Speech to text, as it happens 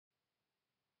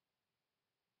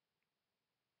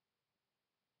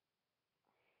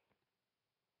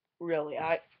Really,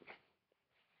 I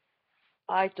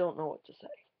don't know what to say.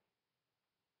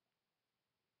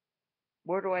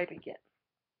 Where do I begin?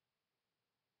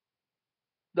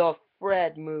 The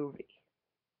Fred movie.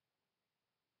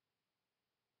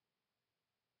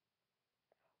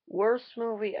 Worst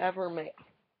movie ever made.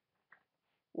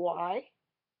 Why?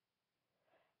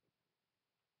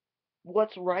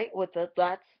 What's right with it?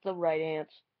 That's the right answer.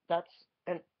 That's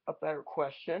a better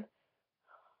question.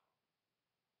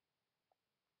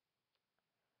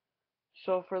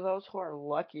 So, for those who are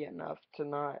lucky enough to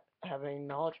not have any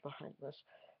knowledge behind this,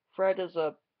 Fred is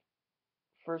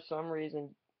for some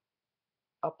reason,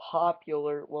 a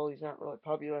popular, well, he's not really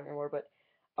popular anymore,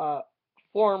 but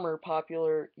former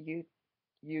popular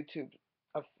YouTube,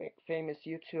 a famous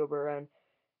YouTuber,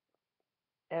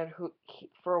 and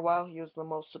for a while, he was the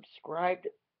most subscribed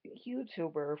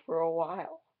YouTuber for a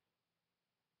while.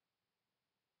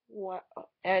 What?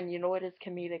 And you know what his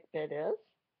comedic bit is?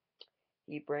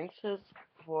 He brings his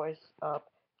voice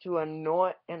up to an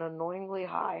annoyingly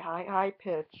high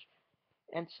pitch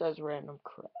and says random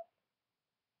crap.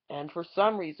 And for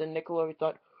some reason, Nickelodeon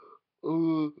thought,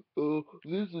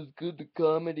 this is good to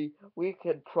comedy. We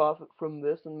could profit from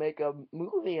this and make a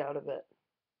movie out of it.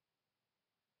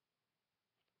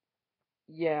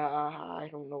 Yeah, I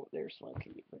don't know what they're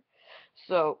smoking either.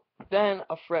 So then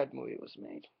a Fred movie was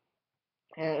made,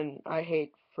 and I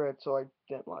hate Fred, so I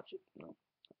didn't watch it. No.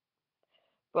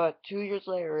 But 2 years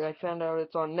later, I found out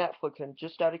it's on Netflix, and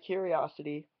just out of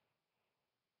curiosity,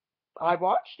 I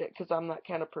watched it because I'm that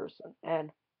kind of person.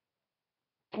 And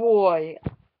boy,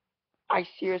 I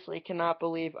seriously cannot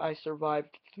believe I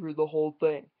survived through the whole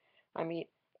thing. I mean,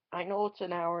 I know it's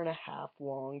an hour and a half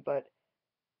long, but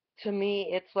to me,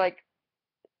 it's like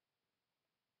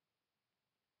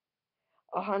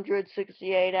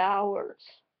 168 hours.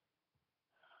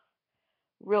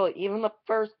 Really, even the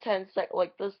first 10 seconds,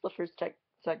 like this is the first 10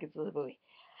 seconds of the movie.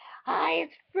 Hi,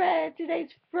 it's Fred. Today's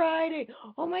Friday.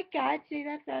 Oh my God, see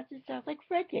that just sounds like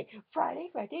Fred Day. Friday,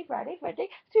 Friday, Friday, Friday.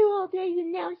 2 whole days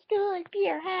and now school and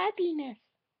pure happiness.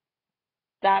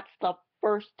 That's the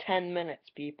first 10 minutes,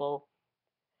 people.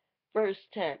 First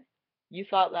 10. You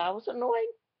thought that was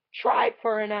annoying? Try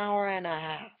for an hour and a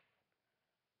half.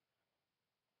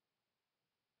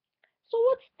 So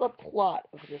what's the plot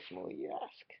of this movie, you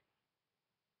ask?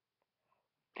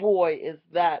 Boy, is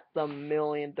that the $1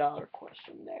 million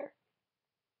question there.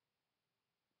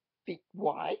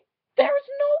 Why? There's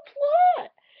no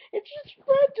plot. It's just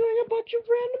Fred doing a bunch of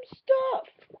random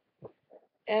stuff.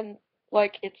 And,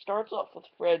 like, it starts off with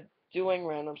Fred doing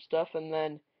random stuff, and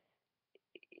then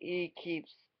he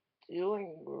keeps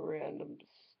doing random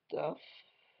stuff,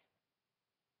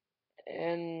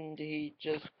 and he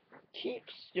just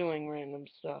keeps doing random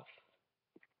stuff.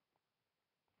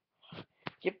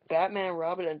 Give Batman,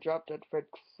 Robin, and Drop Dead Fred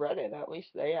credit. At least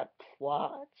they had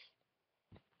plots.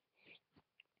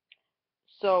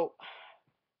 So,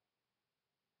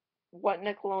 what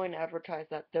Nickelodeon advertised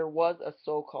that there was a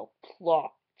so-called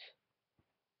plot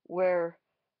where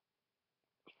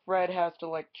Fred has to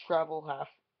like travel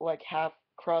half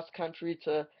cross country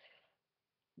to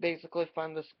basically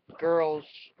find this girl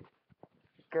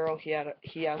he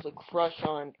has a crush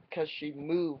on because she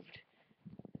moved,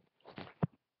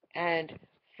 and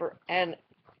and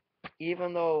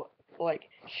even though like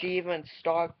she even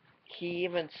stalk he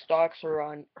even stalks her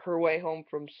on her way home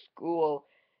from school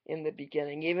in the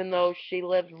beginning, even though she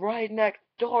lives right next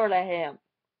door to him.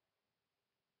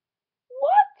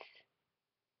 What?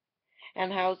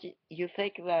 And you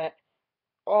think that,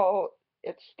 oh,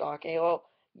 it's stalking? Well,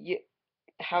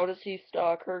 how does he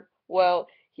stalk her? Well,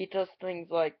 he does things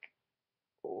like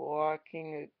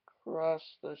walking across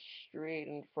the street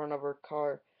in front of her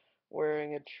car,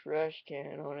 wearing a trash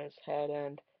can on his head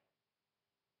and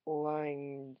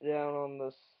lying down on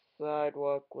the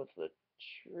sidewalk with a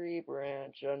tree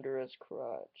branch under his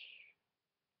crotch.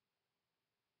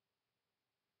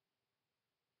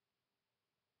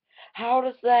 How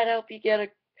does that help you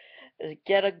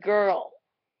get a girl?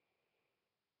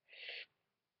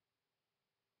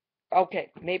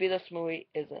 Okay, maybe this movie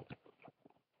isn't.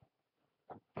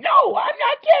 No, I'm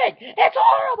not kidding. It's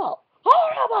horrible.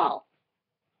 Horrible.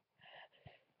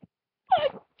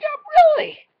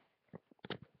 Really.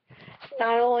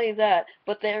 Not only that,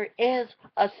 but there is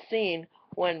a scene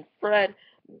when Fred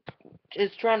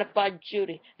is trying to find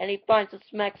Judy, and he finds this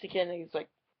Mexican,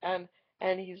 and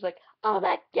and he's like, oh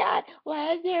my God,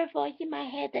 why is there a voice in my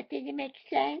head that doesn't make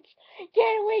sense? Get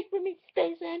away from me,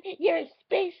 spaceman! You're a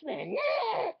spaceman!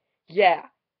 Yeah,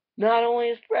 not only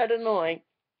is Fred annoying,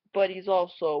 but he's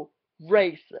also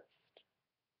racist.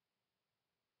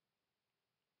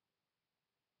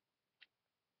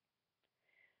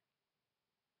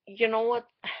 You know what?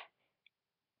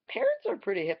 Parents are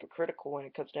pretty hypocritical when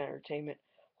it comes to entertainment.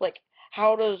 Like,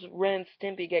 how does Ren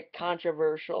and Stimpy get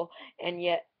controversial, and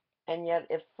yet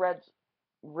if Fred's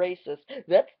racist,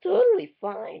 that's totally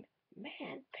fine. Man,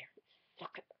 parents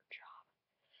suck at their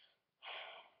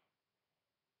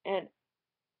job. And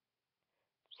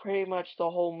pretty much the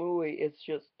whole movie is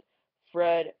just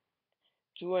Fred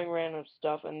doing random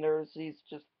stuff, and there's these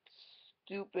just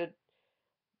stupid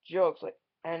jokes, like,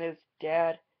 and his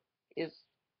dad is,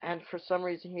 and for some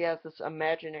reason he has this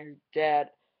imaginary dad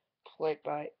played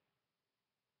by,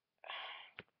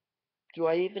 do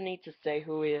I even need to say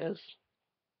who he is?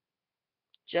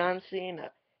 John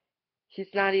Cena.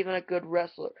 He's not even a good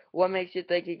wrestler. What makes you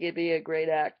think he could be a great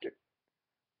actor?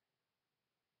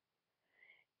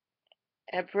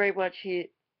 And pretty much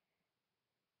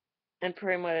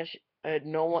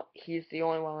no one. He's the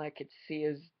only one I could see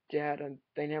his dad, and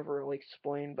they never really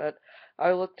explain. But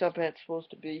I looked up, and it's supposed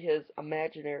to be his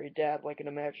imaginary dad, like an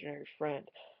imaginary friend.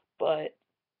 But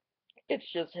it's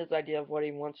just his idea of what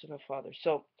he wants in a father.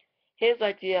 So his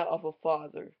idea of a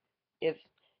father is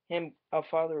a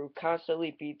father who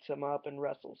constantly beats him up and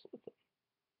wrestles with him.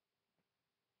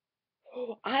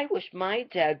 Oh, I wish my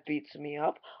dad beats me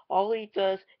up. All he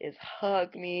does is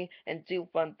hug me and do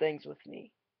fun things with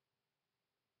me.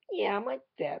 Yeah, my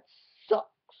dad sucks.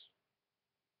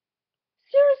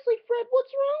 Seriously, Fred,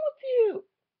 what's wrong with you?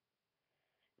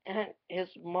 And his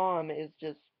mom is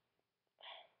just,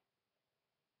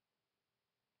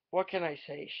 what can I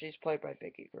say? She's played by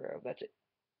Vicky Guerrero. That's it.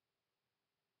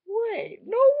 Wait,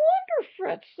 no wonder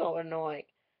Fred's so annoying.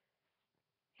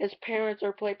 His parents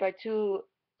are played by two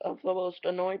of the most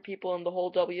annoying people in the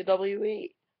whole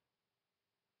WWE.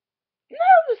 None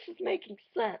of this is making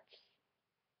sense.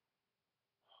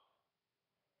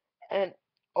 And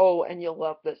oh, and you'll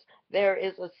love this. There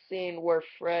is a scene where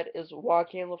Fred is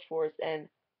walking in the forest, and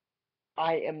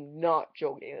I am not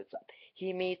joking this up.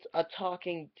 He meets a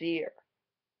talking deer.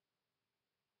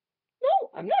 No,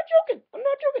 I'm not joking. I'm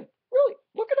not joking. Really,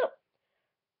 look it up.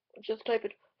 Just type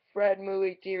it Fred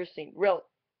movie deer scene. Really.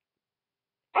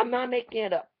 I'm not making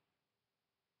it up.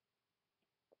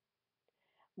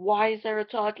 Why is there a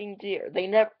talking deer? They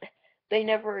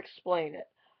never explain it.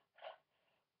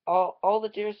 All the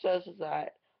deer says is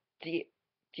that de-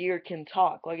 deer can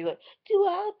talk. Like, do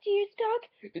all deers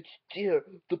talk? It's deer.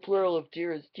 The plural of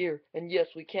deer is deer. And yes,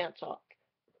 we can talk.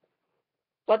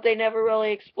 But they never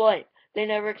really explain. They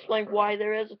never explain why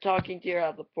there is a talking deer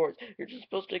out of the forest. You're just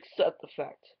supposed to accept the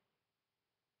fact.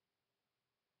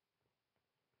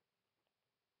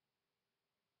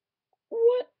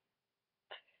 What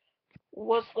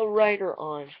was the writer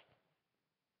on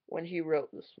when he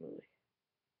wrote this movie?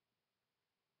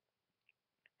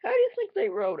 How do you think they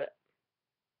wrote it?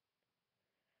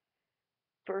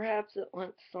 Perhaps it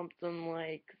went something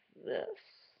like this.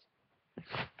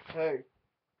 Hey,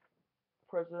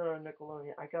 President of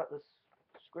Nickelodeon, I got this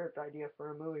script idea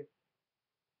for a movie.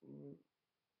 Mm,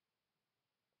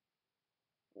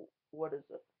 what is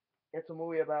it? It's a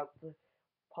movie about the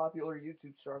popular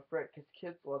YouTube star Fred, because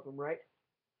kids love him, right?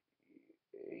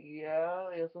 Yeah,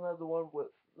 isn't that the one with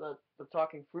the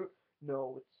talking fruit?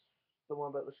 No, it's the one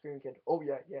about the screaming kid. Oh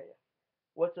yeah, yeah, yeah.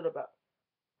 What's it about?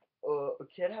 A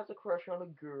kid has a crush on a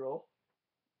girl.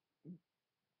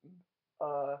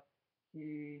 Uh,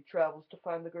 he travels to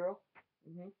find the girl.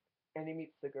 hmm And he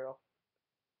meets the girl.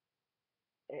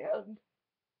 And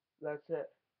that's it.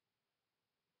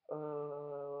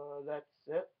 That's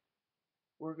it.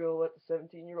 We're gonna let the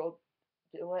 17-year-old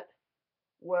do it.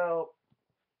 Well,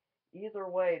 either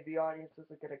way, the audience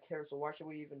isn't gonna care. So why should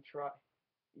we even try?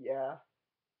 Yeah,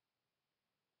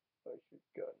 I should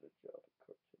have gotten a job at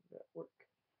Cartoon Network.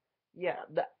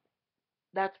 Yeah,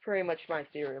 that's pretty much my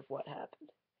theory of what happened.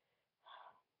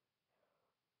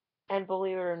 And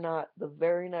believe it or not, the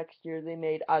very next year they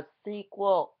made a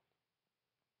sequel.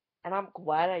 And I'm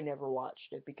glad I never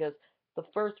watched it because the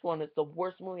first one is the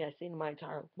worst movie I've seen in my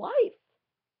entire life.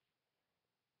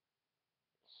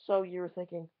 So you're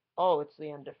thinking, oh, it's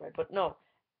the end of Fred. But no,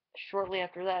 shortly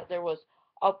after that, there was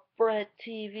a Fred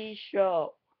TV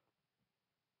show.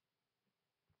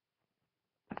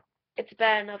 It's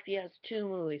bad enough he has two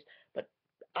movies, but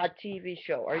a TV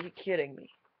show. Are you kidding me?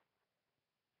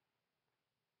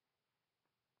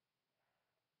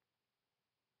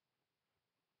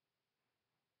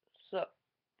 So,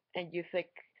 and you think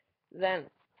then,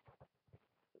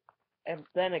 and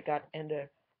then it got ended,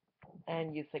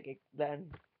 and you think then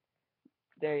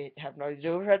they have nothing to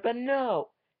do with Fred, but no,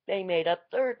 they made a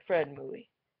third Fred movie.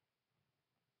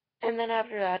 And then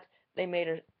after that, they made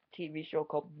a TV show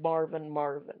called Marvin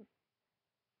Marvin.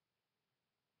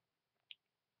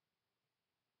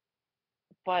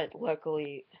 but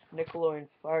luckily Nickelodeon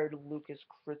fired Lucas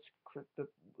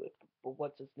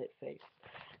what's his knit face,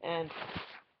 and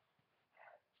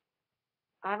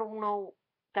I don't know.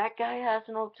 That guy has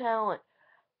no talent.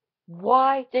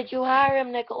 Why did you hire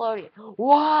him, Nickelodeon?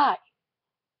 Why?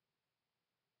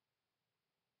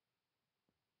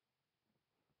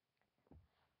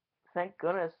 Thank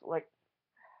goodness. Like,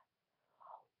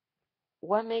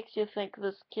 what makes you think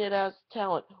this kid has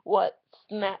talent? What?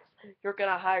 Snaps? You're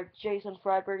gonna hire Jason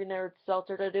Freiberg and Eric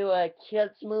Seltzer to do a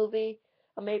kids movie,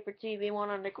 a made-for-TV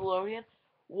one on Nickelodeon?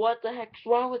 What the heck's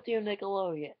wrong with you,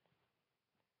 Nickelodeon?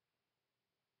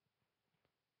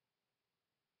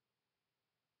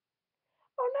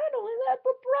 Oh, not only that,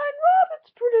 but Brian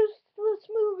Robbins produced this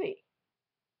movie.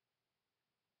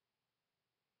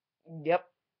 Yep,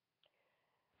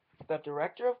 the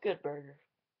director of Good Burger,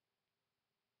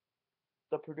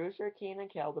 the producer of Keenan and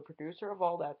Kel, the producer of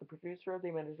all that, the producer of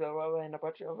The Minnesota, and a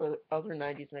bunch of other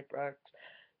 90s Nick products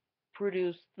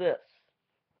produced this.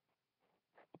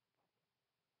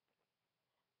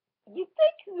 You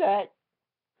think that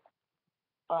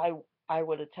I I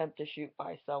would attempt to shoot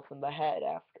myself in the head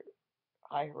after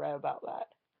I read about that?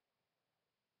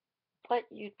 But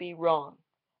you'd be wrong.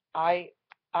 I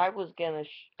I was gonna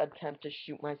attempt to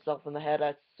shoot myself in the head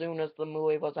as soon as the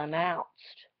movie was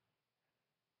announced.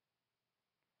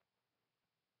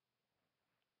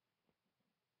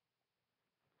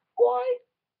 Why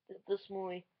did this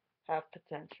movie have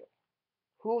potential?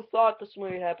 Who thought this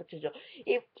movie had potential?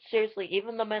 If seriously,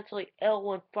 even the mentally ill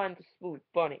would find this movie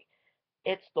funny.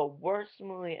 It's the worst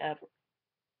movie ever,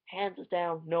 hands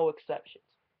down, no exceptions.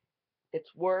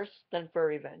 It's worse than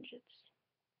Furry Vengeance.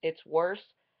 It's worse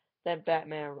than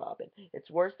Batman and Robin.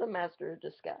 It's worse than Master of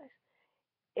Disguise.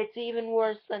 It's even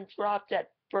worse than Drop Dead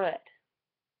Fred.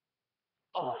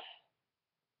 Ugh.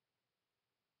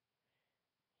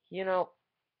 You know,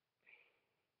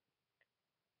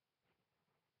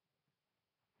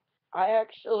 I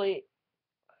actually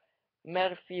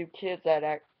met a few kids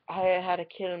that I had a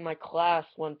kid in my class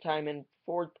one time in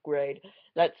fourth grade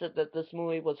that said that this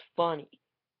movie was funny.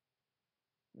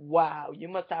 Wow, you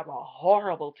must have a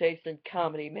horrible taste in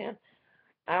comedy, man.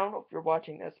 I don't know if you're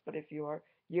watching this, but if you are,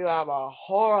 you have a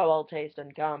horrible taste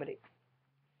in comedy.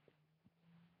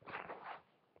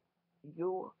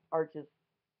 You are just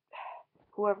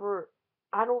whoever.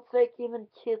 I don't think even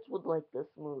kids would like this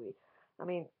movie. I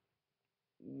mean,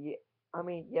 yeah,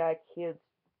 yeah, kids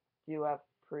do have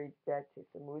pretty bad taste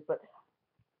in movies, but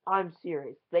I'm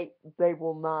serious. They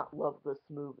will not love this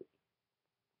movie.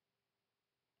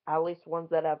 At least ones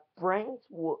that have brains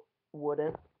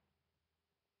wouldn't.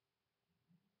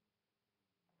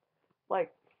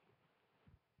 Like,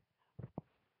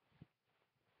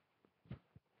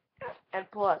 and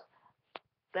plus,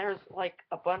 there's like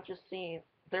a bunch of scenes.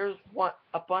 There's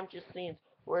a bunch of scenes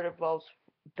where it involves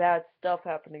bad stuff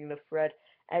happening to Fred,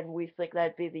 and we think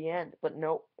that'd be the end, but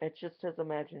nope, it's just his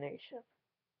imagination.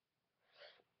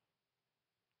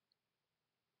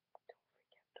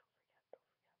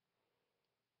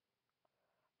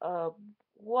 Uh,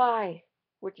 why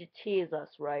would you tease us,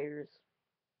 writers,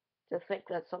 to think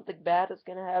that something bad is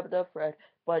gonna happen to Fred,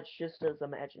 but it's just his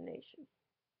imagination?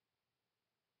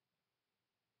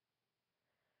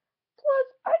 Plus,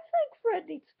 I think Fred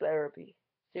needs therapy.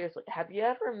 Seriously, have you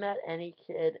ever met any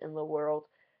kid in the world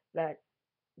that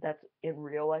that's in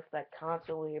real life that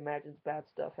constantly imagines bad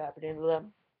stuff happening to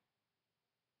them?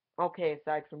 Okay,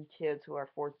 aside from kids who are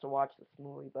forced to watch this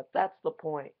movie, but that's the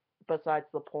point. Besides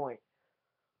the point.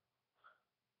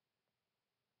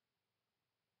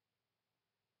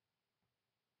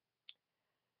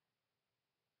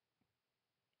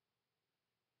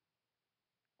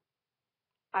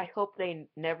 I hope they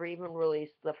never even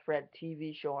release the Fred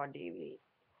TV show on DVD.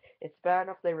 It's bad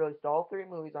enough they released all three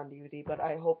movies on DVD, but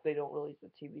I hope they don't release the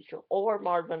TV show. Or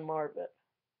Marvin Marvin.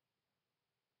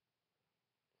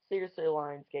 Seriously,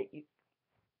 Lionsgate,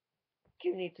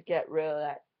 you need to get rid of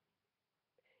that.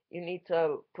 You need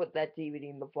to put that DVD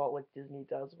in the vault like Disney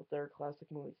does with their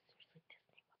classic movies. Seriously,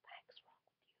 Disney, what the heck's wrong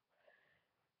with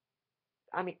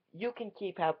you? I mean, you can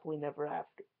keep Happily Never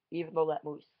After, even though that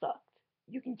movie sucked.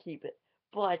 You can keep it.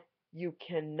 But you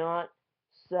cannot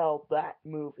sell that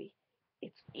movie.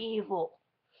 It's evil.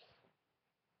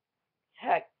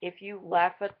 Heck, if you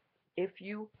laugh at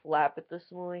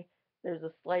this movie, there's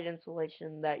a slight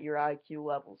insulation that your IQ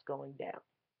level's going down.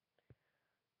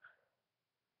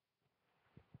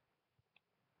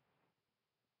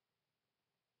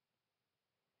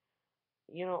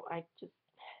 I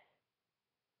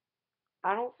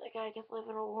don't think I can live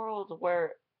in a world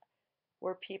where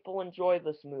people enjoy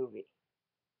this movie.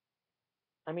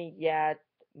 I mean, yeah,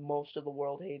 most of the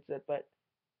world hates it, but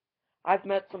I've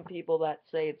met some people that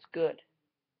say it's good.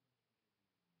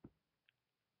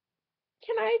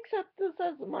 Can I accept this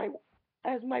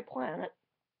as my planet?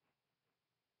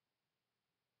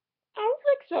 I don't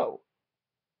think so.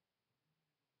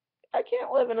 I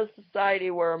can't live in a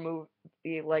society where a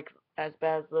movie like as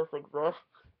bad as this exists.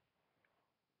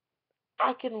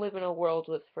 I can live in a world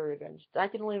with furry vengeance. I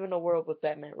can live in a world with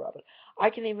Batman Robin. I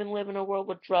can even live in a world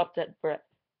with Drop Dead Brett.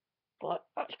 But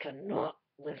I cannot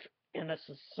live in a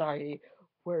society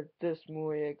where this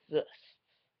movie exists.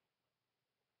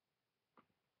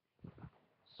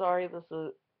 Sorry,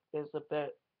 is a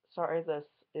bit. Sorry, this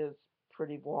is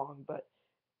pretty long, but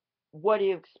what do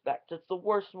you expect? It's the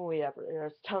worst movie ever.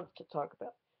 There's tons to talk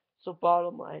about. So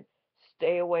bottom line,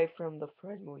 stay away from the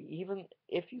Fred movie. Even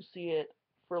if you see it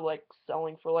for like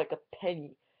selling for like a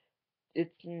penny,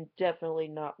 it's definitely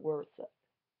not worth it.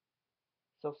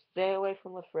 So stay away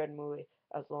from the Fred movie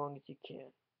as long as you can.